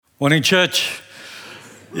Morning, church.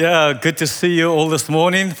 Yeah, good to see you all this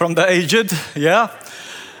morning from the aged. Yeah.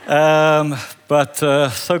 But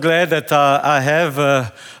so glad that I have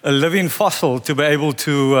a living fossil to be able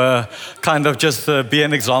to kind of just be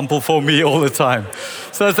an example for me all the time.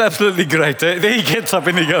 So it's absolutely great. There he gets up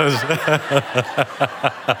and he goes.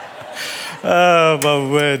 Oh,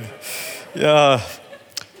 my word. Yeah.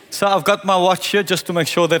 So I've got my watch here just to make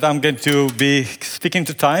sure that I'm going to be sticking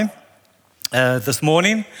to time this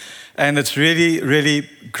morning. And it's really, really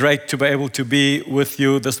great to be able to be with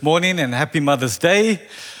you this morning. And happy Mother's Day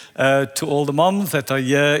to all the moms that are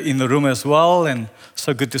here in the room as well. And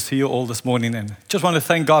so good to see you all this morning. And just want to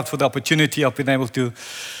thank God for the opportunity of being able to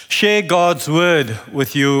share God's word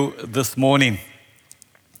with you this morning.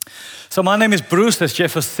 So my name is Bruce, as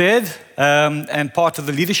Jeff has said, and part of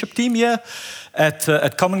the leadership team here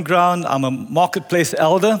at Common Ground. I'm a marketplace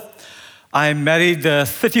elder. I'm married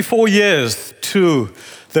 34 years to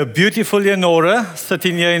the beautiful Leonora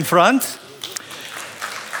sitting here in front.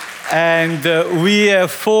 And we have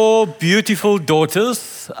 4 beautiful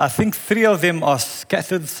daughters. I think 3 of them are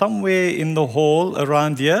scattered somewhere in the hall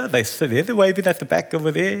around here. They sit there, they're waving at the back over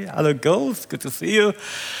there. Hello, girls, good to see you.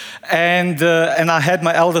 And I had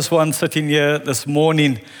my eldest one sitting here this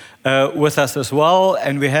morning with us as well.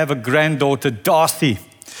 And we have a granddaughter, Darcy.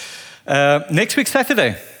 Next week,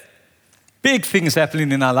 Saturday. Big things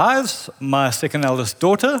happening in our lives. My second eldest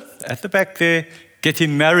daughter at the back there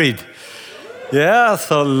getting married. Yeah,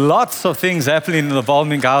 so lots of things happening in the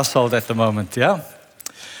Volming household at the moment, yeah.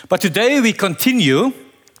 But today we continue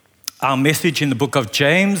our message in the book of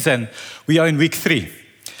James, and we are in week 3.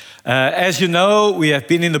 As you know, we have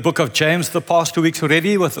been in the book of James the past 2 weeks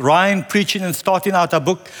already with Ryan preaching and starting out our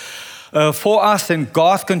book for us, and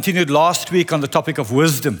Garth continued last week on the topic of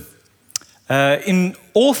wisdom. In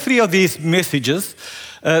all 3 of these messages,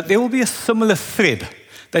 there will be a similar thread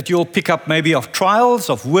that you'll pick up maybe of trials,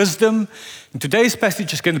 of wisdom. And today's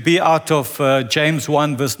passage is going to be out of James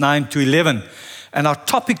 1, verse 9 to 11. And our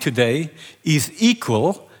topic today is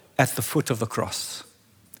equal at the foot of the cross.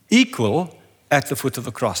 Equal at the foot of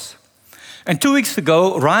the cross. And 2 weeks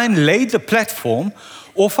ago, Ryan laid the platform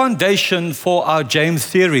or foundation for our James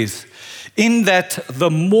series, in that the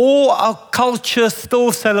more our culture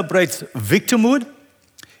still celebrates victimhood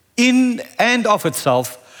in and of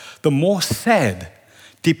itself, the more sad,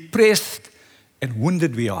 depressed, and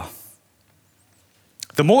wounded we are.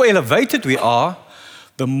 The more elevated we are,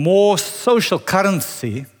 the more social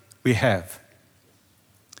currency we have.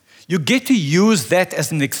 You get to use that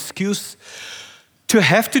as an excuse to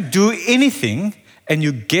have to do anything, and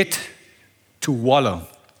you get to wallow.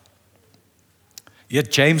 Yet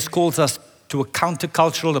James calls us to a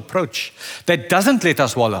countercultural approach that doesn't let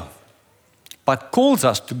us wallow, but calls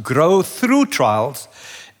us to grow through trials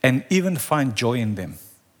and even find joy in them.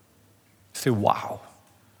 Say, wow,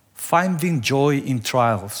 finding joy in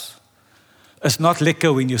trials. It's not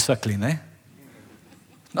lekker when you're suckling, eh?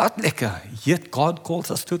 Not lekker, yet God calls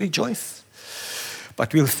us to rejoice.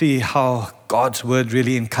 But we'll see how God's word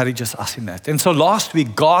really encourages us in that. And so last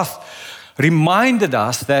week, Garth reminded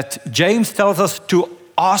us that James tells us to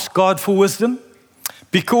ask God for wisdom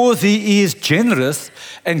because he is generous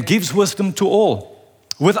and gives wisdom to all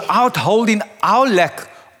without holding our lack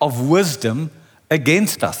of wisdom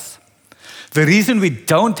against us. The reason we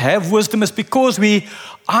don't have wisdom is because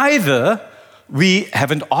either we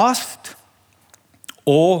haven't asked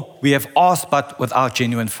or we have asked but without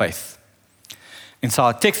genuine faith. And so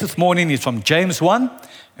our text this morning is from James 1,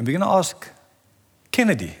 and we're going to ask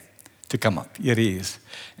Kennedy to come up. Here he is.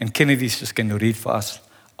 And Kennedy's just going to read for us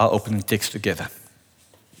our opening text together.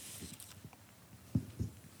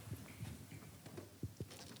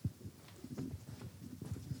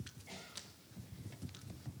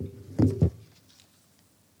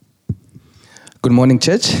 Good morning,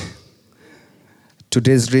 church.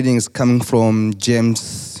 Today's reading is coming from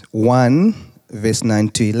James 1, verse 9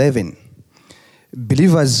 to 11.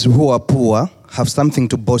 Believers who are poor have something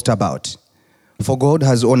to boast about, for God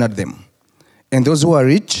has honored them. And those who are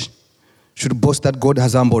rich should boast that God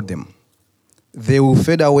has humbled them. They will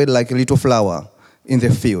fade away like a little flower in the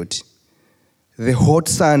field. The hot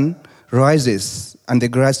sun rises and the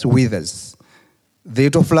grass withers. The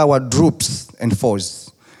little flower droops and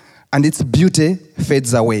falls, and its beauty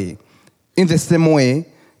fades away. In the same way,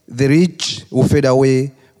 the rich will fade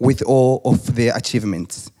away with all of their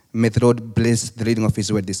achievements. May the Lord bless the reading of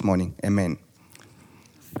His word this morning. Amen.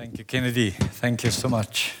 Thank you, Kennedy. Thank you so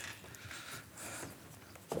much.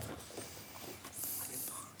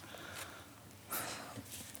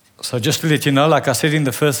 So just to let you know, like I said in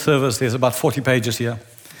the first service, there's about 40 pages here.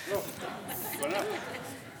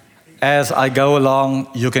 as I go along,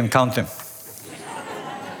 you can count them.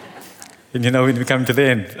 And you know when we come to the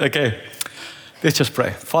end. Okay, let's just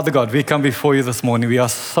pray. Father God, we come before you this morning. We are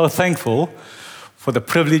so thankful for the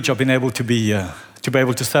privilege of being able to be here, to be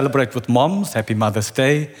able to celebrate with moms. Happy Mother's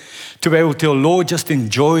Day. To be able to, oh Lord, just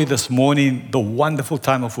enjoy this morning the wonderful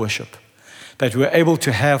time of worship that we're able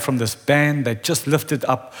to have from this band that just lifted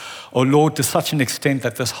up, oh Lord, to such an extent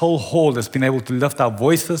that this whole hall has been able to lift our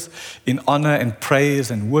voices in honor and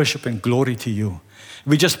praise and worship and glory to you.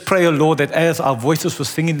 We just pray, oh Lord, that as our voices were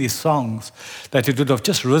singing these songs, that it would have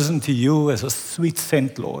just risen to you as a sweet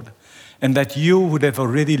scent, Lord, and that you would have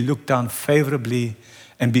already looked down favorably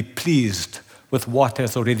and be pleased with what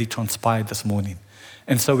has already transpired this morning.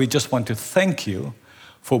 And so we just want to thank you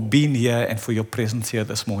for being here and for your presence here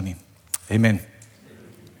this morning. Amen.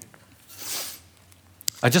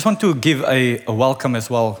 I just want to give a welcome as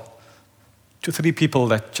well to 3 people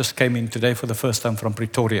that just came in today for the first time from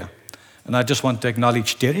Pretoria. And I just want to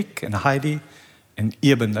acknowledge Derek and Heidi and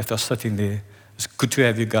Eben that are sitting there. It's good to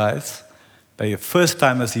have you guys. They're first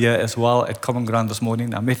timers here as well at Common Ground this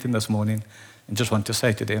morning. I met them this morning and just want to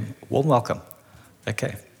say to them, warm welcome.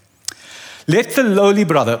 Okay. Let the lowly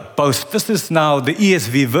brother boast. This is now the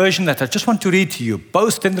ESV version that I just want to read to you.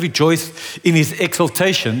 Boast and rejoice in his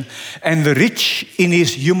exaltation, and the rich in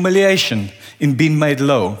his humiliation in being made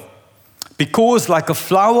low. Because like a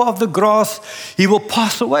flower of the grass, he will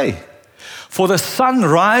pass away. For the sun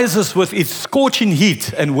rises with its scorching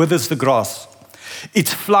heat and withers the grass.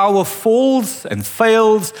 Its flower falls and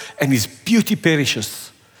fails, and its beauty perishes.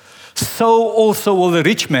 So also will the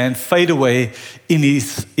rich man fade away in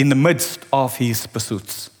the midst of his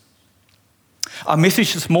pursuits. Our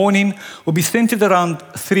message this morning will be centered around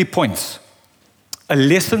 3 points. A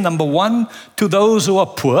lesson, number 1, to those who are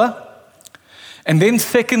poor. And then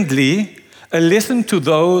secondly, a lesson to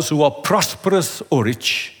those who are prosperous or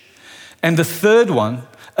rich. And the third one,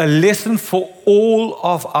 a lesson for all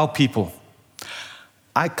of our people.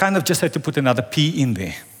 I kind of just had to put another P in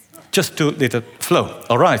there, just to let it flow.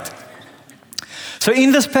 All right. So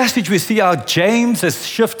in this passage, we see how James has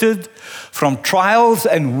shifted from trials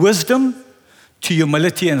and wisdom to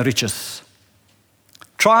humility and riches.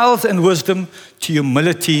 Trials and wisdom to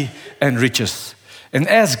humility and riches. And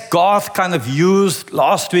as Garth kind of used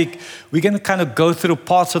last week, we're going to kind of go through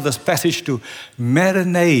parts of this passage to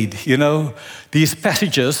marinate, these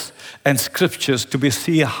passages and scriptures to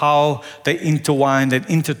see how they intertwine and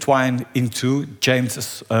intertwine into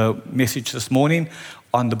James's message this morning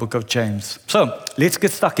on the book of James. So let's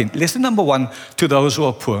get stuck in. Lesson number 1, to those who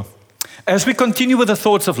are poor. As we continue with the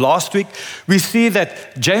thoughts of last week, we see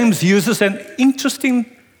that James uses an interesting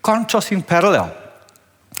contrasting parallel.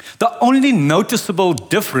 The only noticeable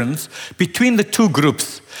difference between the 2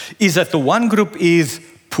 groups is that the one group is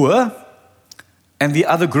poor and the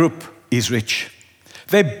other group is rich.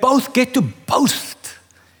 They both get to boast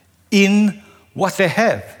in what they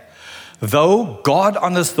have, though God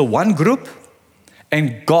honors the one group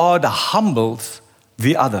and God humbles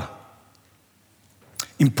the other.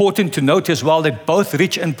 Important to note as well that both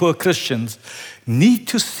rich and poor Christians need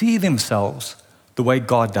to see themselves the way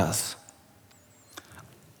God does.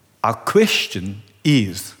 Our question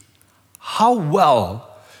is, how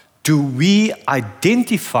well do we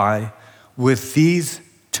identify with these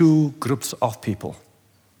 2 groups of people?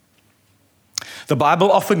 The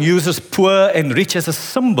Bible often uses poor and rich as a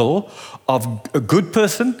symbol of a good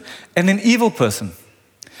person and an evil person.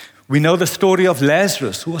 We know the story of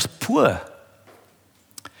Lazarus, who was poor,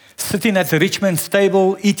 sitting at the rich man's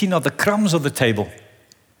table, eating of the crumbs of the table.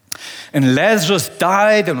 And Lazarus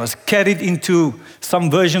died and was carried into,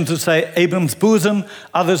 some versions would say, Abram's bosom.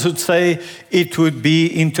 Others would say it would be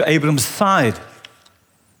into Abram's side.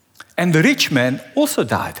 And the rich man also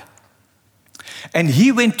died. And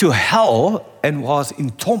he went to hell and was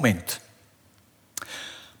in torment.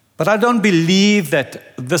 But I don't believe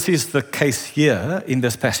that this is the case here in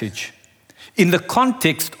this passage. In the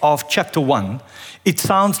context of chapter 1, it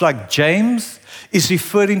sounds like James is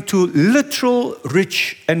referring to literal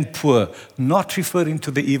rich and poor, not referring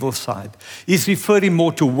to the evil side. He's referring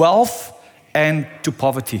more to wealth and to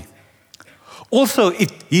poverty. Also,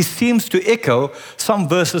 he seems to echo some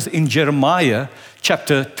verses in Jeremiah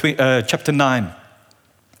chapter 9.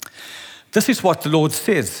 This is what the Lord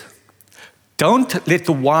says. Don't let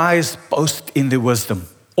the wise boast in their wisdom,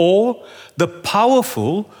 or the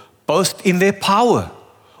powerful boast in their power,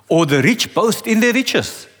 or the rich boast in their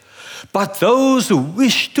riches. But those who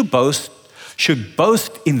wish to boast should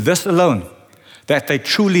boast in this alone, that they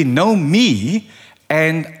truly know me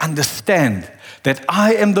and understand that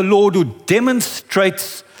I am the Lord who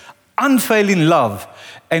demonstrates unfailing love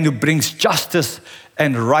and who brings justice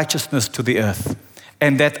and righteousness to the earth,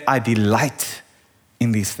 and that I delight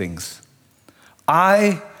in these things.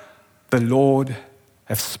 I, the Lord,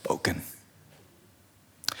 have spoken.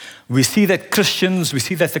 We see that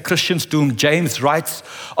the Christians to whom James writes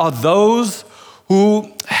are those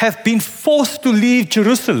who have been forced to leave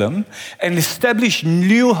Jerusalem and establish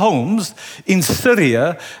new homes in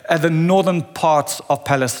Syria and the northern parts of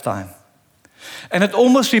Palestine. And it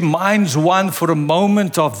almost reminds one for a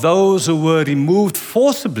moment of those who were removed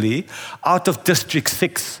forcibly out of District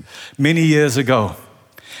 6 many years ago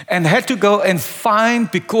and had to go and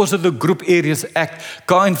find, because of the Group Areas Act,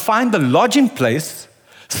 go and find a lodging place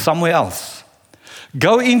somewhere else.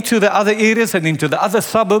 Go into the other areas and into the other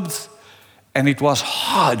suburbs, and it was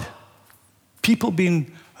hard. People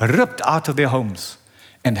being ripped out of their homes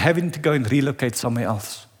and having to go and relocate somewhere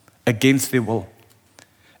else against their will.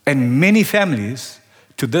 And many families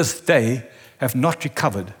to this day have not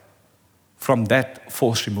recovered from that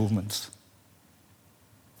forced removements.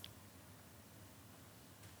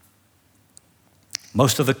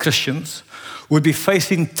 Most of the Christians would be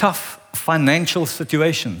facing tough financial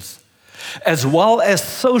situations, as well as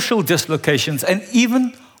social dislocations and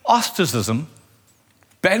even ostracism,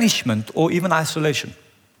 banishment, or even isolation.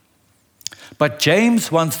 But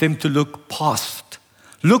James wants them to look past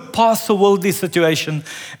the worldly situation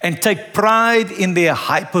and take pride in their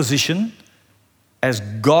high position, as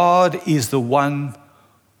God is the one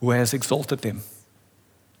who has exalted them.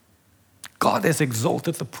 God has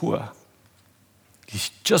exalted the poor. He's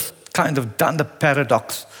just kind of done the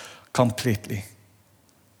paradox completely.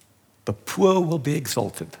 The poor will be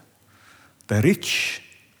exalted. The rich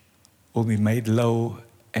will be made low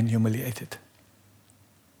and humiliated.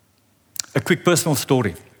 A quick personal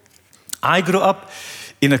story. I grew up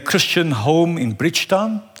in a Christian home in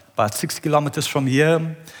Bridgetown, about 6 kilometers from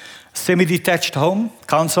here. Semi-detached home,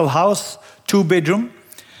 council house, 2-bedroom.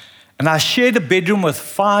 And I shared a bedroom with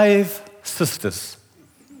 5 sisters.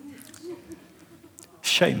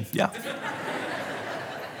 Shame, yeah.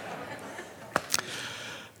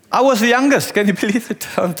 I was the youngest, can you believe it?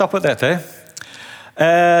 On top of that,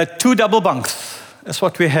 2 double bunks, that's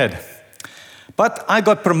what we had. But I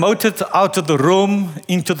got promoted out of the room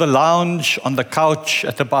into the lounge on the couch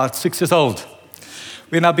at about 6 years old,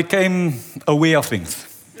 when I became aware of things,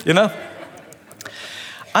 you know?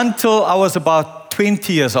 Until I was about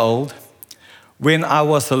 20 years old, when I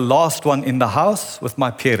was the last one in the house with my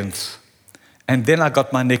parents. And then I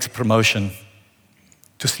got my next promotion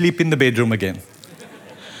to sleep in the bedroom again.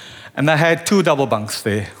 And I had 2 double bunks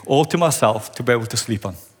there, all to myself to be able to sleep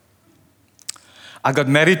on. I got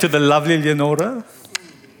married to the lovely Leonora,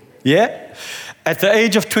 at the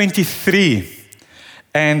age of 23.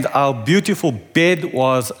 And our beautiful bed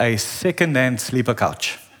was a second-hand sleeper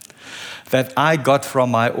couch that I got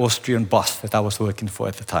from my Austrian boss that I was working for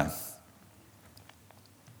at the time.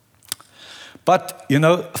 But, you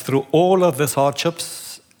know, through all of these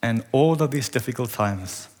hardships and all of these difficult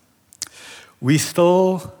times, we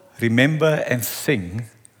still remember and sing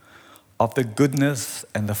of the goodness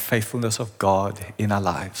and the faithfulness of God in our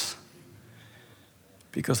lives.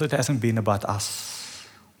 Because it hasn't been about us.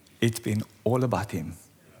 It's been all about Him.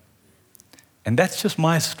 And that's just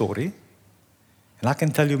my story. And I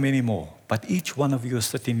can tell you many more. But each one of you is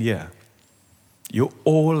sitting here. You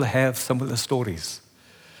all have similar stories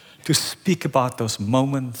to speak about those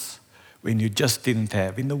moments when you just didn't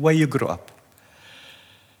have, in the way you grew up,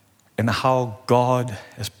 and how God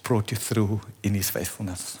has brought you through in His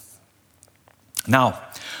faithfulness. Now,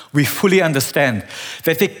 we fully understand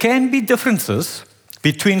that there can be differences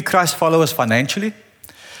between Christ followers financially,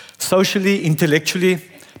 socially, intellectually,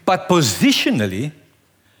 but positionally,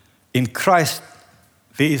 in Christ,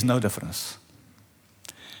 there is no difference.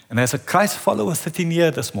 And as a Christ follower sitting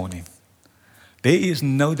here this morning, there is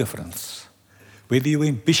no difference. Whether you're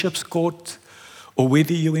in Bishop's Court or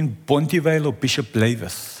whether you're in Bonteheuwel or Bishop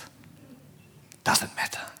Blavis, doesn't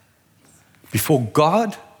matter. Before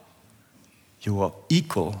God, you are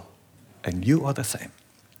equal and you are the same.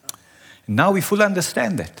 Now we fully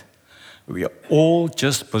understand that. We are all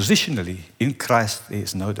just positionally in Christ, there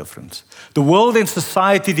is no difference. The world and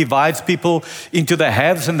society divides people into the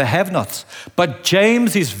haves and the have-nots. But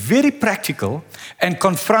James is very practical and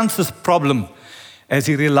confronts this problem as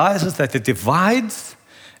he realizes that it divides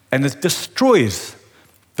and it destroys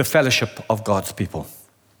the fellowship of God's people.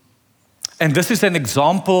 And this is an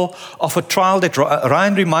example of a trial that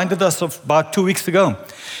Ryan reminded us of about 2 weeks ago.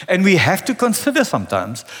 And we have to consider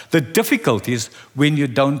sometimes the difficulties when you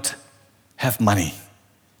don't have money.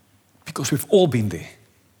 Because we've all been there.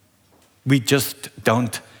 We just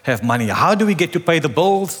don't have money. How do we get to pay the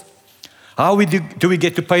bills? do we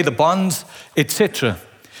get to pay the bonds, etc.?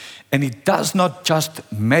 And it does not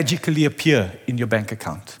just magically appear in your bank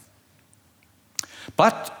account.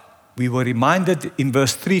 But we were reminded in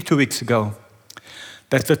verse 3 2 weeks ago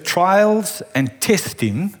that the trials and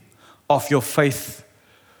testing of your faith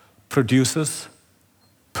produces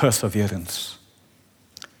perseverance.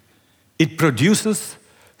 It produces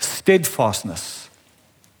steadfastness,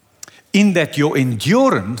 in that your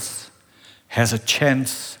endurance has a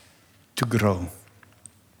chance to grow.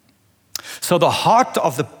 So the heart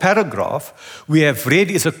of the paragraph we have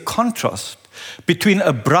read is a contrast between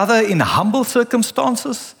a brother in humble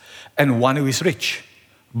circumstances and one who is rich.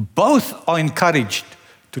 Both are encouraged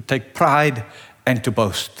to take pride and to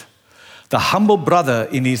boast. The humble brother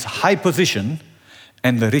in his high position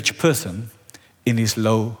and the rich person in his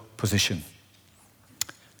low position.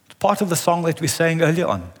 It's part of the song that we sang earlier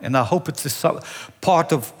on, and I hope it's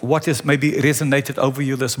part of what has maybe resonated over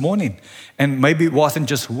you this morning, and maybe it wasn't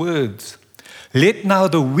just words. Let now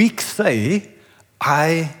the weak say,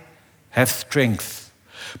 I have strength,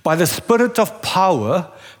 by the Spirit of power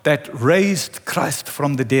that raised Christ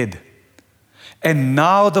from the dead. And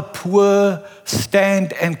now the poor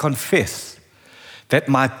stand and confess that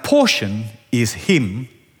my portion is Him,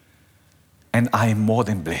 and I am more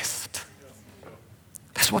than blessed.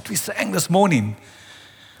 That's what we sang this morning.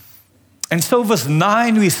 And so verse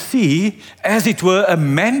 9 we see, as it were, a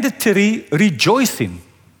mandatory rejoicing.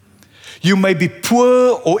 You may be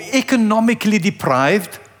poor or economically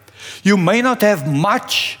deprived. You may not have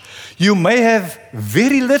much. You may have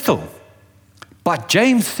very little. But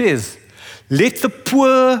James says, let the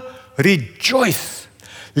poor rejoice.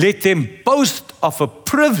 Let them boast of a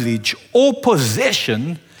privilege or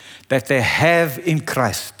possession that they have in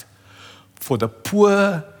Christ. For the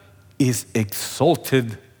poor is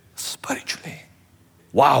exalted spiritually.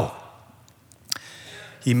 Wow.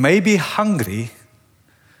 He may be hungry,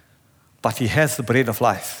 but he has the bread of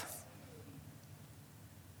life.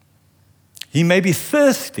 He may be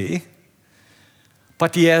thirsty,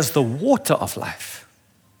 but he has the water of life.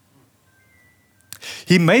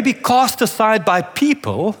 He may be cast aside by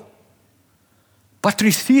people, but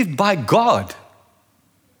received by God.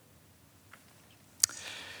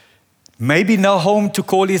 Maybe no home to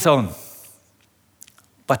call his own,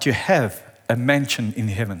 but you have a mansion in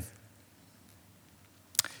heaven.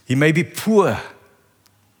 He may be poor,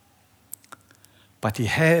 but he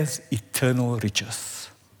has eternal riches.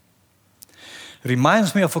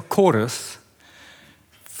 Reminds me of a chorus,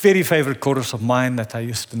 very favorite chorus of mine that I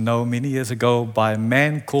used to know many years ago by a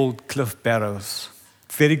man called Cliff Barrows,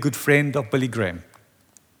 very good friend of Billy Graham.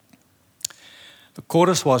 The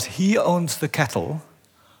chorus was, he owns the cattle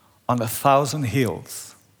on 1,000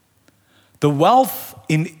 hills, the wealth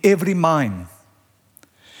in every mine.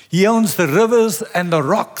 He owns the rivers and the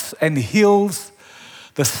rocks and hills,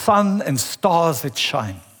 the sun and stars that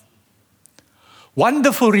shine.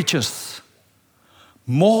 Wonderful riches,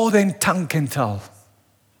 more than tongue can tell.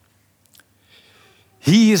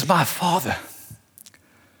 He is my Father,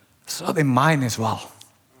 so they're mine as well.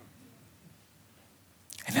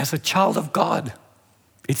 And as a child of God,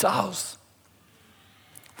 it's ours.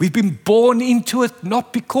 We've been born into it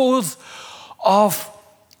not because of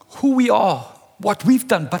who we are, what we've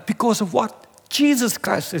done, but because of what Jesus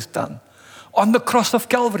Christ has done on the cross of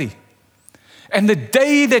Calvary. And the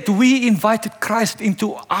day that we invited Christ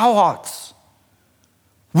into our hearts,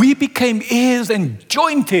 we became heirs and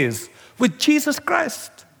joint heirs with Jesus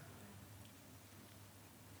Christ.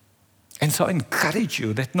 And so I encourage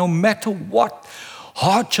you that no matter what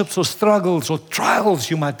hardships or struggles or trials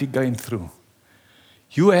you might be going through,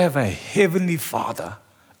 you have a heavenly Father,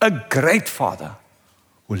 a great Father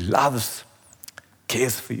who loves,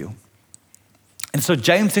 cares for you. And so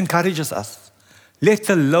James encourages us, let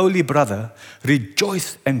the lowly brother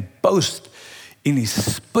rejoice and boast in his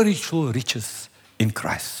spiritual riches in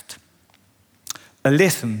Christ. A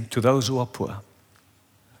lesson to those who are poor.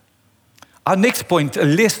 Our next point, a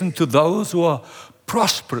lesson to those who are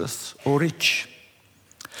prosperous or rich.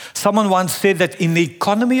 Someone once said that in the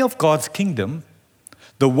economy of God's kingdom,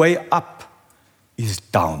 the way up is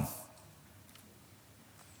down.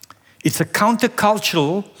 It's a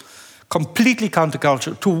countercultural, completely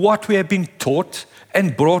countercultural to what we have been taught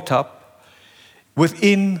and brought up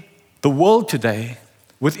within the world today,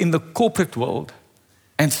 within the corporate world,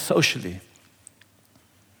 and socially.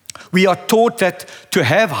 We are taught that to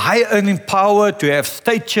have high earning power, to have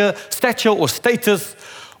stature or status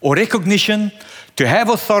or recognition, to have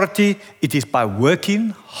authority, it is by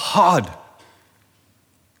working hard.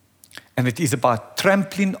 And it is about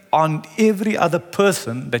trampling on every other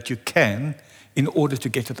person that you can in order to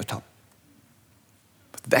get to the top.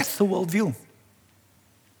 That's the worldview.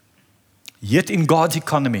 Yet in God's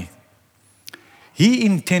economy, He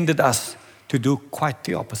intended us to do quite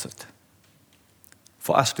the opposite.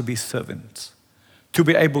 For us to be servants, to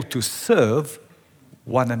be able to serve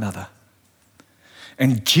one another.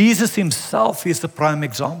 And Jesus Himself is the prime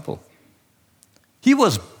example. He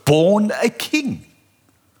was born a king.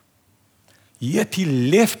 Yet He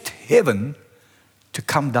left heaven to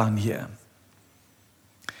come down here.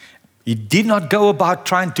 He did not go about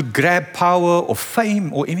trying to grab power or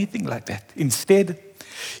fame or anything like that. Instead,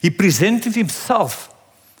 He presented Himself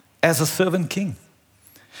as a servant king.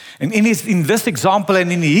 And in this example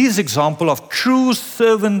and in His example of true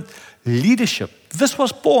servant leadership, this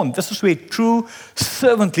was born. This is where true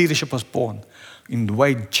servant leadership was born. In the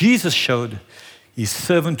way Jesus showed His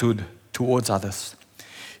servanthood towards others.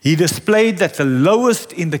 He displayed that the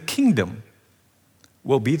lowest in the kingdom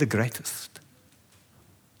will be the greatest.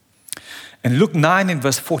 And Luke 9 in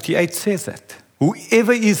verse 48 says that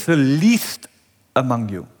whoever is the least among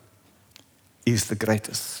you is the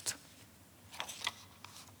greatest.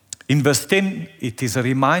 In verse 10, it is a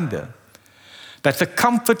reminder that the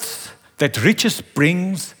comforts that riches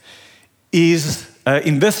brings is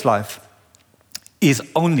in this life is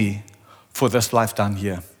only for this life down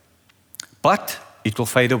here. But it will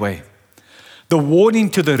fade away. The warning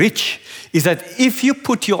to the rich is that if you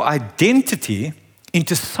put your identity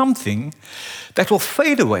into something that will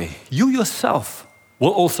fade away, you yourself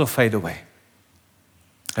will also fade away.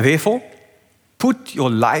 Therefore, put your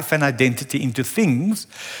life and identity into things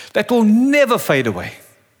that will never fade away.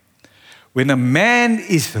 When a man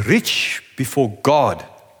is rich before God,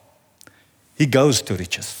 he goes to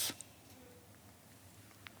riches.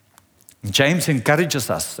 James encourages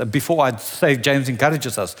us. Before I say James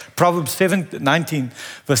encourages us, Proverbs 19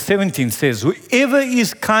 verse 17 says, whoever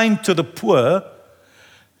is kind to the poor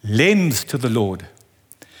lends to the Lord,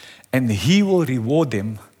 and He will reward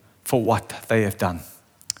them for what they have done.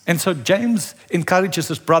 And so James encourages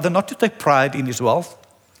his brother not to take pride in his wealth,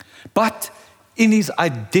 but in his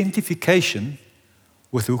identification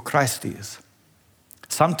with who Christ is.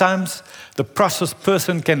 Sometimes the prosperous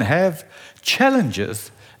person can have challenges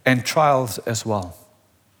and trials as well.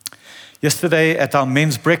 Yesterday at our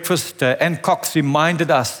men's breakfast, Ann Cox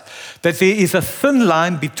reminded us that there is a thin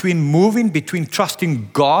line between trusting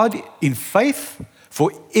God in faith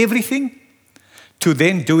for everything to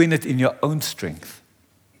then doing it in your own strength.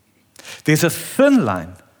 There's a thin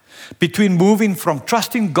line between moving from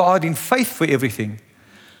trusting God in faith for everything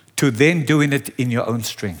to then doing it in your own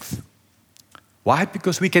strength. Why?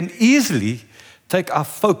 Because we can easily take our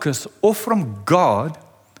focus off from God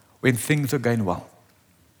when things are going well.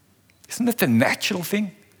 Isn't it a natural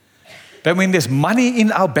thing? That when there's money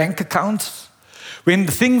in our bank accounts, when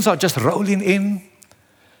things are just rolling in,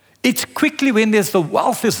 it's quickly when there's the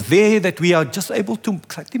wealth is there that we are just able to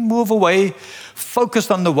slightly move away,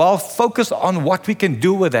 focus on the wealth, focus on what we can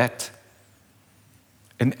do with that.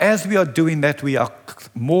 And as we are doing that, we are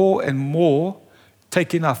more and more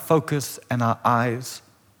taking our focus and our eyes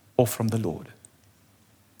off from the Lord.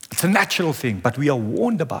 It's a natural thing, but we are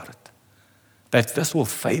warned about it, that this will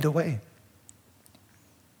fade away.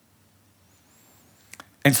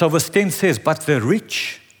 And so verse 10 says, but the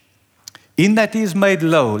rich, in that he is made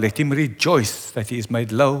low, let him rejoice that he is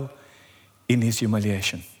made low in his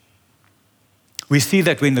humiliation. We see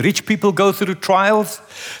that when rich people go through trials,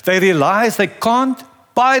 they realize they can't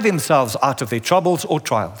buy themselves out of their troubles or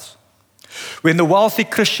trials. When the wealthy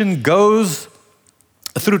Christian goes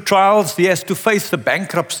through trials, he has to face the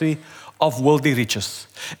bankruptcy of worldly riches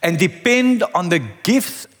and depend on the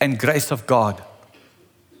gifts and grace of God.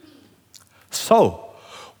 So,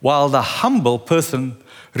 while the humble person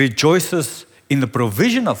rejoices in the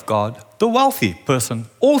provision of God, the wealthy person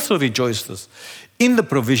also rejoices in the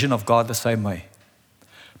provision of God the same way.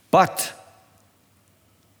 But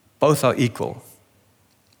both are equal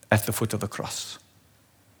at the foot of the cross.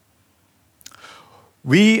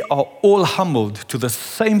 We are all humbled to the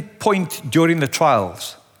same point during the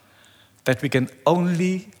trials that we can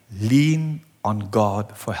only lean on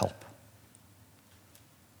God for help.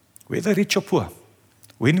 Whether rich or poor,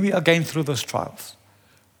 when we are going through those trials,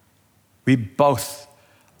 we both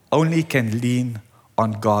only can lean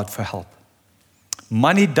on God for help.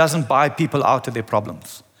 Money doesn't buy people out of their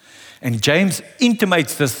problems. And James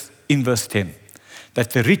intimates this in verse 10,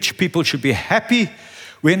 that the rich people should be happy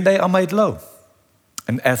when they are made low.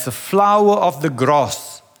 And as the flower of the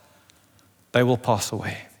grass, they will pass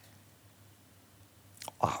away.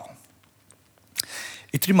 Wow.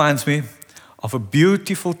 It reminds me of a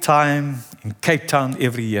beautiful time in Cape Town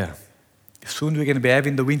every year. Soon we're going to be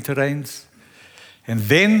having the winter rains. And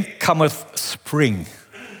then cometh spring.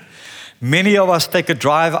 Many of us take a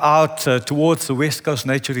drive out towards the West Coast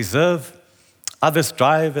Nature Reserve. Others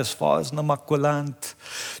drive as far as Namaqualand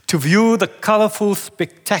to view the colorful,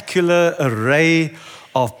 spectacular array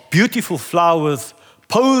of beautiful flowers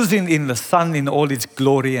posing in the sun in all its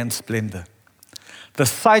glory and splendor. The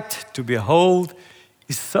sight to behold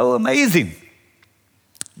is so amazing.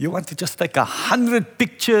 You want to just take 100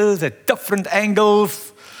 pictures at different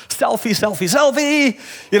angles, selfie, selfie,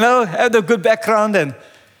 selfie, have a good background and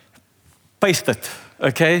paste it,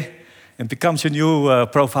 okay? And becomes your new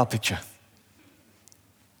profile picture.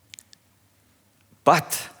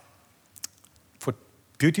 But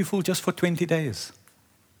beautiful just for 20 days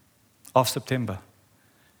of September.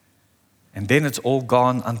 And then it's all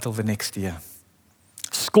gone until the next year.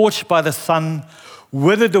 Scorched by the sun,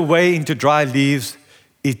 withered away into dry leaves,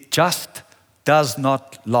 it just does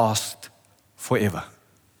not last forever.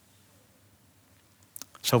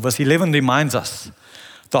 So verse 11 reminds us,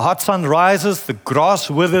 the hot sun rises, the grass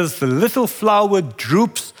withers, the little flower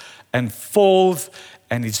droops and falls,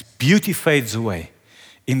 and its beauty fades away.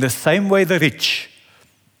 In the same way, the rich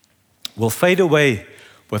will fade away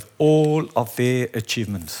with all of their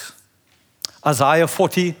achievements. Isaiah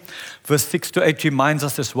 40, verse 6 to 8 reminds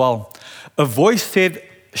us as well. A voice said,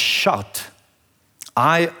 shout.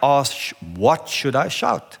 I asked, what should I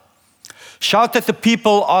shout? Shout that the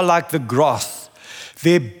people are like the grass.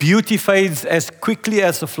 Their beauty fades as quickly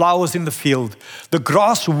as the flowers in the field. The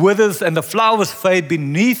grass withers and the flowers fade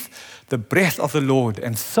beneath the breath of the Lord.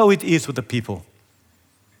 And so it is with the people.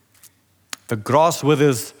 The grass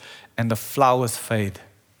withers and the flowers fade.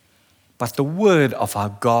 But the word of our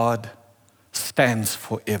God stands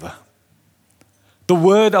forever. The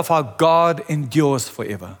word of our God endures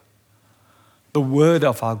forever. The word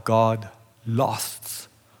of our God lasts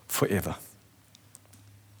forever.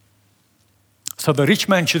 So the rich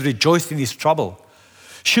man should rejoice in his trouble,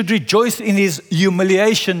 should rejoice in his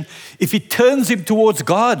humiliation if he turns him towards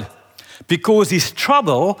God, because his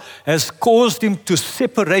trouble has caused him to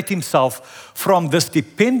separate himself from this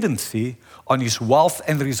dependency on his wealth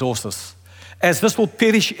and resources. As this will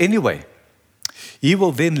perish anyway, he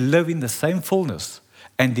will then live in the same fullness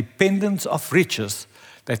and dependence of riches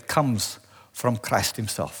that comes from Christ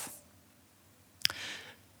himself.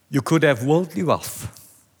 You could have worldly wealth,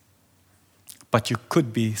 but you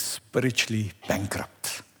could be spiritually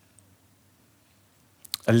bankrupt.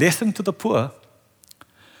 A lesson to the poor,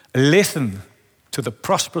 a lesson to the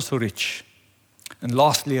prosperous or rich, and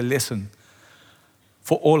lastly, a lesson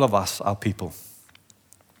for all of us, our people.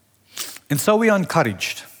 And so we are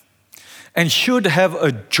encouraged and should have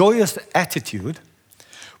a joyous attitude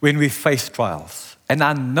when we face trials. And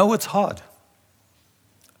I know it's hard.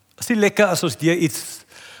 Is nie lekker as ons deur iets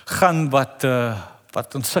gaan wat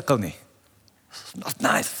ons sukkel nie. It's not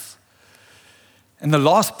nice. And the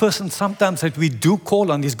last person sometimes that we do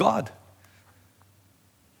call on is God.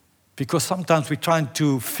 Because sometimes we're trying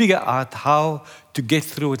to figure out how to get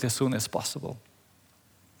through it as soon as possible.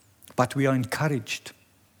 But we are encouraged.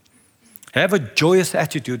 Have a joyous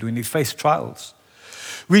attitude when we face trials.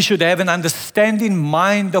 We should have an understanding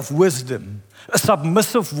mind of wisdom, a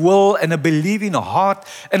submissive will and a believing heart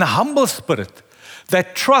and a humble spirit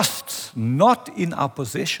that trusts not in our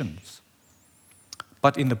possessions,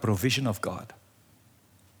 but in the provision of God.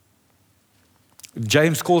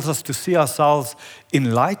 James calls us to see ourselves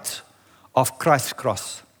in light of Christ's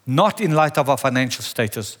cross, not in light of our financial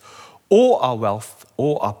status or our wealth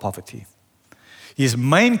or our poverty. His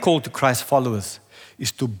main call to Christ's followers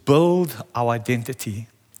is to build our identity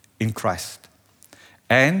in Christ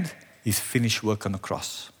and his finished work on the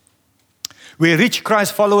cross. Where rich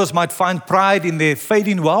Christ followers might find pride in their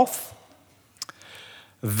fading wealth,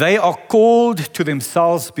 they are called to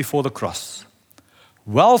themselves before the cross.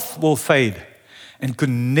 Wealth will fade and could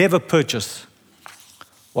never purchase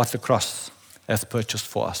what the cross has purchased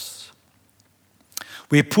for us.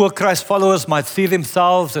 Where poor Christ followers might see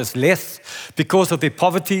themselves as less because of their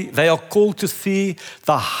poverty, they are called to see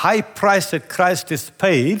the high price that Christ has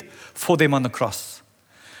paid for them on the cross.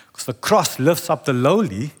 Because the cross lifts up the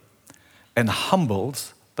lowly and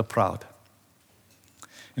humbles the proud.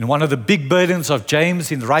 And one of the big burdens of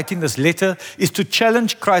James in writing this letter is to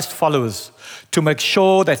challenge Christ's followers to make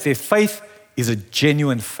sure that their faith is a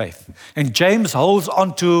genuine faith. And James holds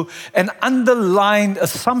on to an underlying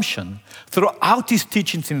assumption throughout his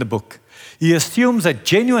teachings in the book. He assumes that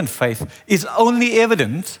genuine faith is only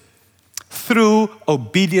evident through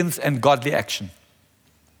obedience and godly action.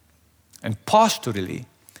 And pastorally,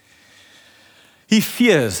 he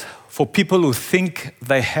fears for people who think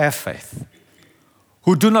they have faith,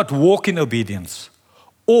 who do not walk in obedience,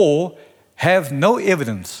 or have no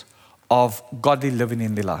evidence of godly living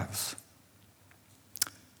in their lives.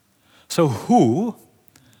 So who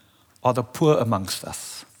are the poor amongst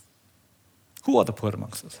us? Who are the poor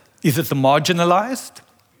amongst us? Is it the marginalized?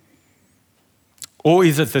 Or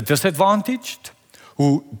is it the disadvantaged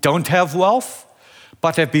who don't have wealth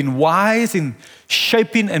but have been wise in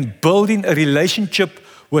shaping and building a relationship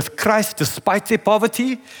with Christ despite their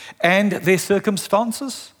poverty and their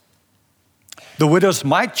circumstances? The widow's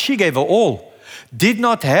mite, she gave her all, did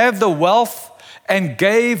not have the wealth and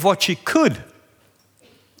gave what she could.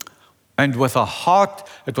 And with her heart,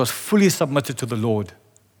 it was fully submitted to the Lord.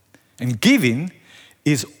 And giving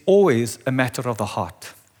is always a matter of the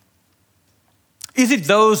heart. Is it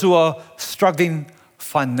those who are struggling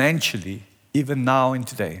financially, even now and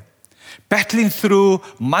today, battling through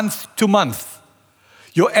month to month?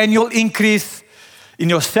 Your annual increase in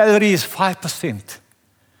your salary is 5%.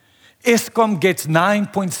 Eskom gets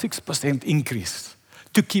 9.6% increase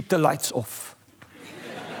to keep the lights off.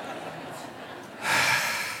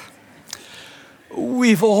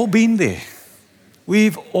 We've all been there.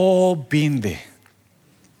 We've all been there.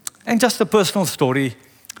 And just a personal story,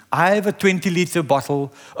 I have a 20-liter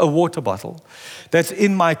bottle, a water bottle, that's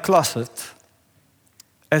in my closet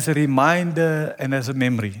as a reminder and as a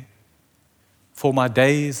memory for my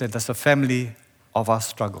days and as a family of our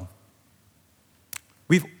struggle.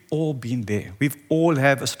 We've all been there. We've all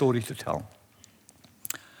have a story to tell.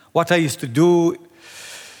 What I used to do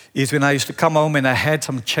is when I used to come home and I had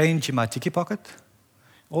some change in my tiki pocket,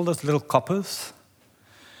 all those little coppers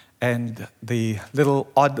and the little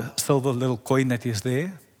odd silver little coin that is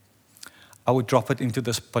there, I would drop it into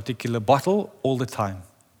this particular bottle all the time.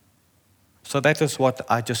 So that is what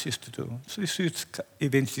I just used to do. So it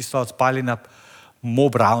eventually starts piling up more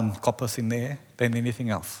brown coppers in there than anything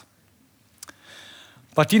else.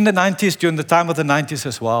 But in the 90s, during the time of the 90s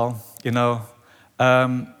as well,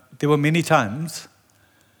 there were many times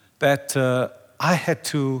that I had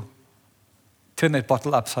to turn that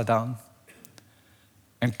bottle upside down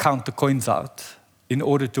and count the coins out in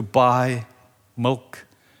order to buy milk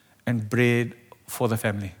and bread for the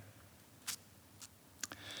family.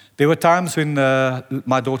 There were times when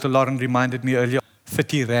my daughter Lauren reminded me earlier,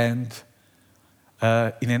 30 rand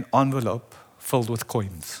in an envelope filled with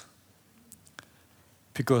coins,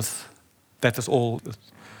 because that is all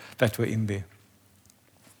that were in there.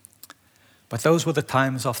 But those were the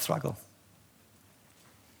times of struggle.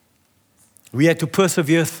 We had to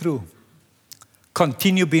persevere through,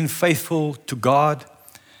 continue being faithful to God,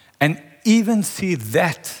 and even see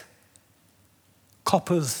that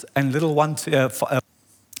coppers and little ones,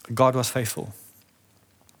 God was faithful.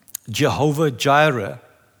 Jehovah Jireh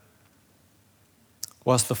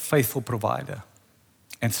was the faithful provider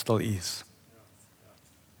and still is.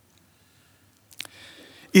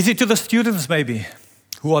 Is it to the students maybe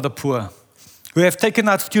who are the poor, who have taken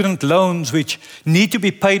out student loans which need to be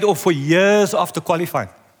paid off for years after qualifying?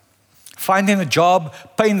 Finding a job,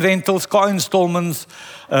 paying rentals, car installments,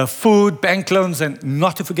 food, bank loans, and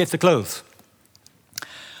not to forget the clothes.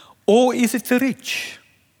 Or is it the rich,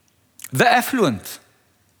 the affluent,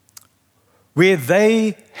 where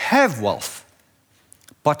they have wealth,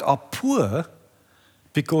 but are poor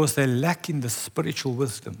because they lack in the spiritual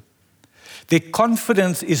wisdom? Their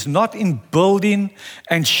confidence is not in building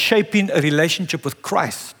and shaping a relationship with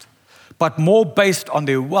Christ, but more based on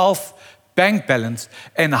their wealth, bank balance,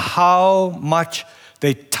 and how much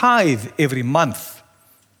they tithe every month,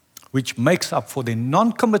 which makes up for their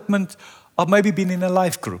non-commitment of maybe being in a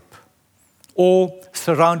life group or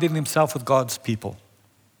surrounding themselves with God's people.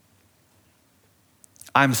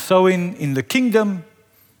 I'm sowing in the kingdom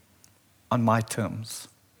on my terms.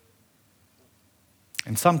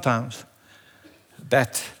 And sometimes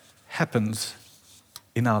that happens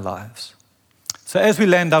in our lives. So as we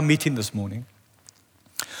land our meeting this morning,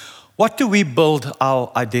 what do we build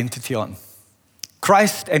our identity on?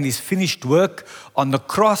 Christ and his finished work on the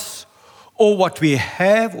cross, or what we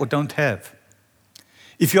have or don't have?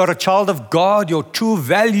 If you are a child of God, your true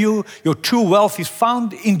value, your true wealth is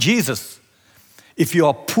found in Jesus. If you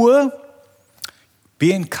are poor,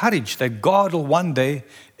 be encouraged that God will one day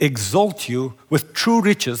exalt you with true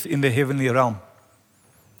riches in the heavenly realm.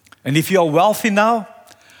 And if you are wealthy now,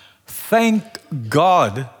 thank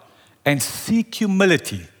God and seek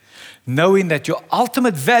humility, knowing that your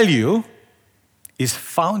ultimate value is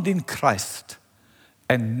found in Christ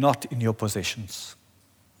and not in your possessions.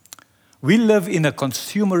 We live in a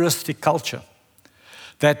consumeristic culture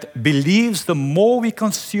that believes the more we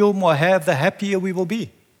consume or have, the happier we will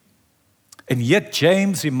be. And yet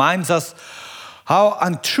James reminds us how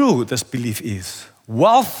untrue this belief is.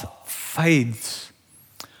 Wealth fades,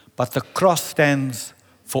 but the cross stands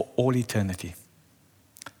for all eternity.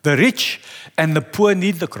 The rich and the poor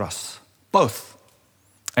need the cross. both.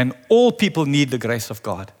 And all people need the grace of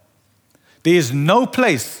God. There is no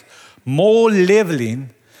place more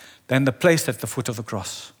leveling than the place at the foot of the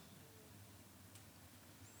cross.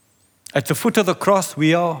 At the foot of the cross,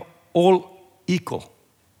 we are all equal.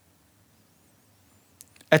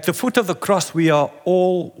 At the foot of the cross, we are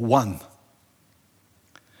all one.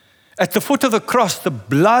 At the foot of the cross, the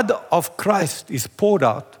blood of Christ is poured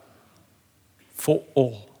out for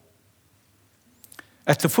all.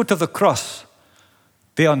 At the foot of the cross,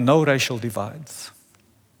 there are no racial divides.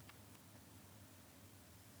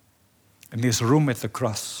 And there's room at the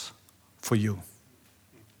cross for you.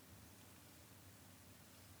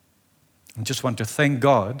 I just want to thank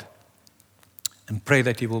God and pray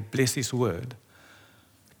that He will bless His word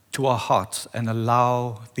to our hearts and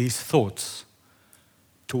allow these thoughts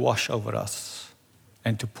to wash over us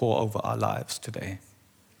and to pour over our lives today.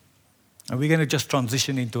 And we're going to just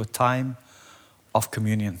transition into a time of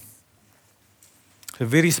communion. It's a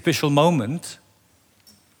very special moment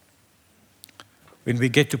when we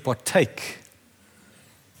get to partake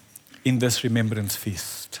in this remembrance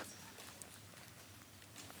feast.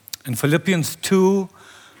 In Philippians 2,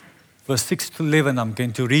 verse 6 to 11, I'm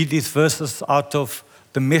going to read these verses out of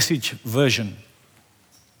the Message version.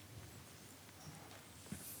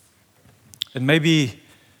 And maybe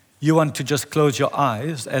you want to just close your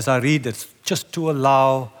eyes as I read it, just to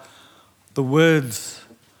allow the words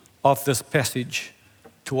of this passage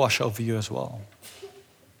to wash over you as well.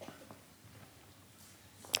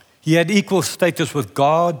 He had equal status with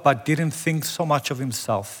God, but didn't think so much of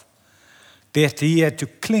himself that he had to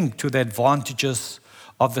cling to the advantages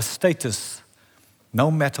of the status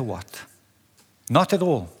no matter what. Not at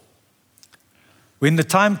all. When the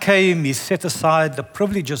time came, he set aside the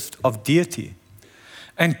privileges of deity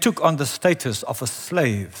and took on the status of a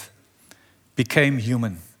slave, became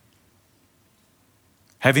human.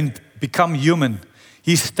 Having become human,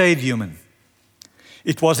 he stayed human.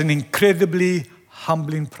 It was an incredibly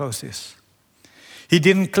humbling process. He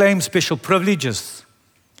didn't claim special privileges.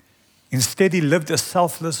 Instead, he lived a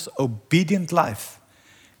selfless, obedient life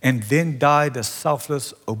and then died a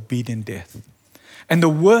selfless, obedient death. And the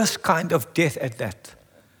worst kind of death at that,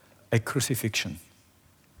 a crucifixion.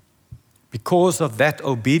 Because of that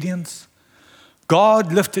obedience,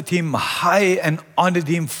 God lifted him high and honored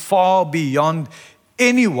him far beyond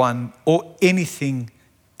anyone or anything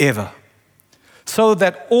ever. So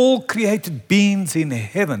that all created beings in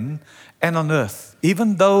heaven and on earth,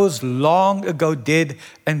 even those long ago dead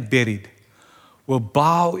and buried, will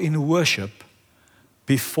bow in worship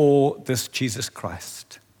before this Jesus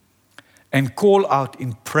Christ and call out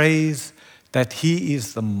in praise that he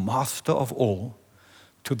is the master of all,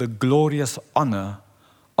 to the glorious honor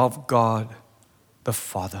of God the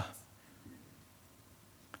Father.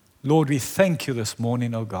 Lord, we thank you this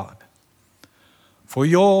morning, O God, for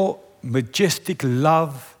your majestic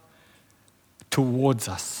love towards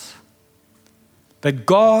us. That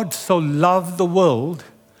God so loved the world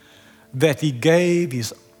that he gave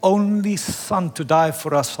his only Son to die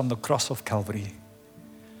for us on the cross of Calvary.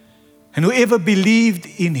 And whoever believed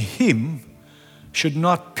in him should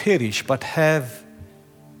not perish but have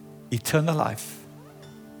eternal life.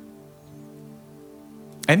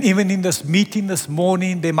 And even in this meeting this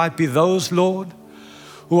morning, there might be those, Lord,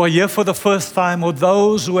 who are here for the first time, or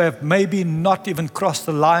those who have maybe not even crossed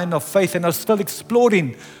the line of faith and are still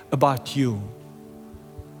exploring about you.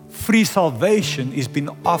 Free salvation is being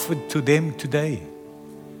offered to them today,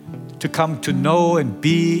 to come to know and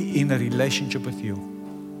be in a relationship with you.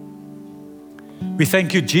 We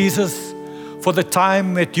thank you, Jesus, for the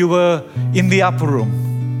time that you were in the upper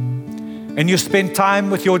room and you spent time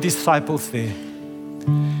with your disciples there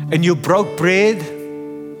and you broke bread.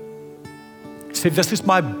 Said, this is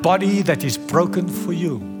my body that is broken for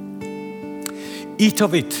you. Eat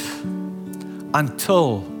of it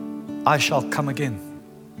until I shall come again.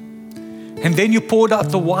 And then you poured out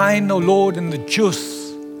the wine, O Lord, and the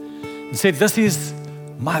juice and said, this is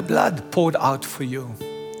my blood poured out for you.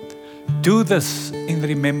 Do this in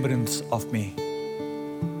remembrance of me.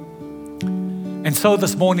 And so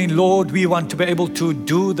this morning, Lord, we want to be able to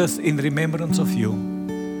do this in remembrance of you.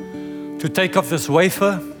 To take of this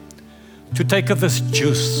wafer, to take of this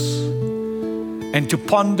juice, and to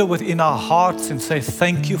ponder within our hearts and say,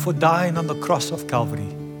 thank you for dying on the cross of Calvary.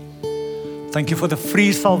 Thank you for the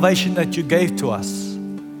free salvation that you gave to us.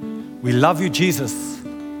 We love you, Jesus,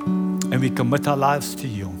 and we commit our lives to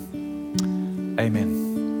you. Amen.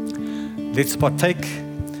 Let's partake,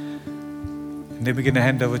 and then we're going to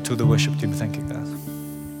hand over to the worship team. Thank you, guys.